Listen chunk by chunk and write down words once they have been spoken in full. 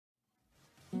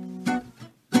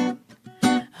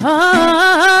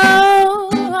Oh,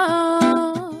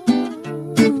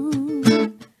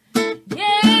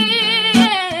 yeah.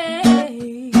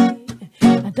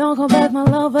 Don't go back, my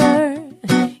lover.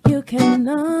 You can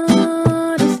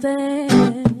understand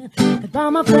that by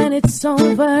my plan it's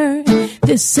over.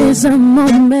 This is a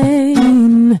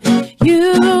moment.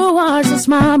 You are so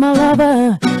smart, my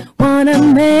lover. One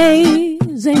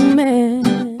amazing man.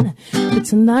 But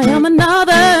tonight I'm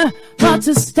another, about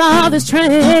to start this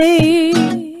train.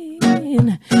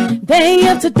 Day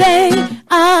after day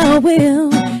I will.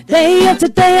 Day after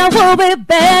day I will be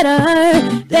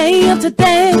better. Day after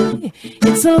day,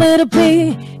 it's a little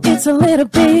bit, it's a little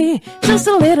bit, just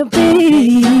a little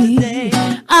bit.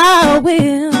 I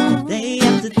will. Day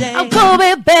after day I will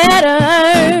be better.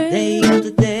 Day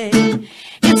after day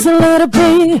It's a little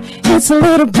bit, it's a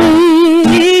little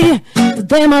bit.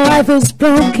 Today my life is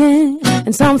broken,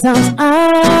 and sometimes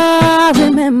I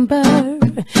remember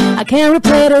I can't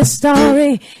replay the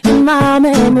story in my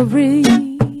memory.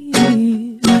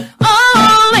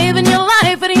 Oh, living your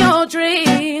life and your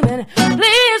dream, and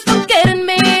please forgetting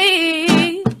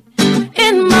me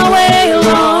in my way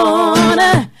alone.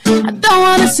 I don't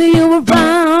wanna see you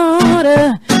around.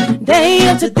 Day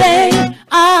after day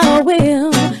I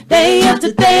will. Day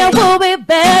after day I will be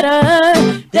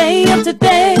better. Day after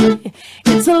day,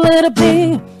 it's a little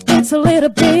bit, it's a little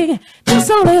bit, just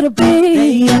a little bit.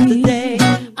 Day after day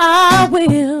I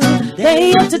will.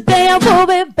 Day after day I will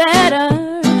be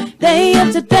better. Day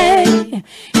after day,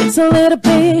 it's a little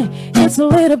bit, it's a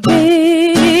little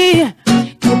bit.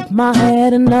 Keep my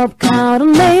head and up, count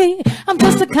on me. I'm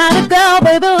just the kind of girl,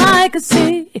 baby, like a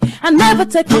sea. I never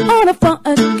take my owner for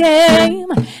a game.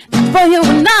 Not for you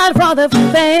and not for the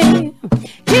fame.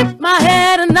 Keep my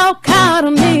head and no count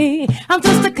on me. I'm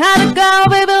just the kind of girl,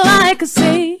 baby, like a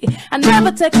sea. I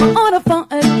never take my owner for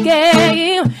a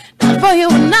game. Not for you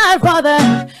and not for the.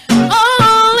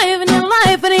 Oh, living your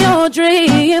life and your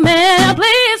dream. And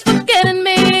please forgetting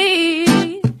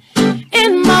me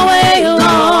in my way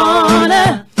alone.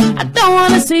 I don't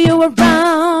wanna see you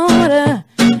around.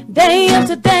 Day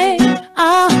after day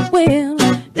I will.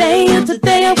 Day after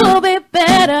day I will be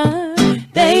better.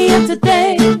 Day after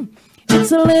day,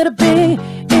 it's a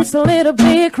little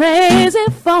bit crazy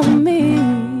for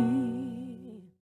me.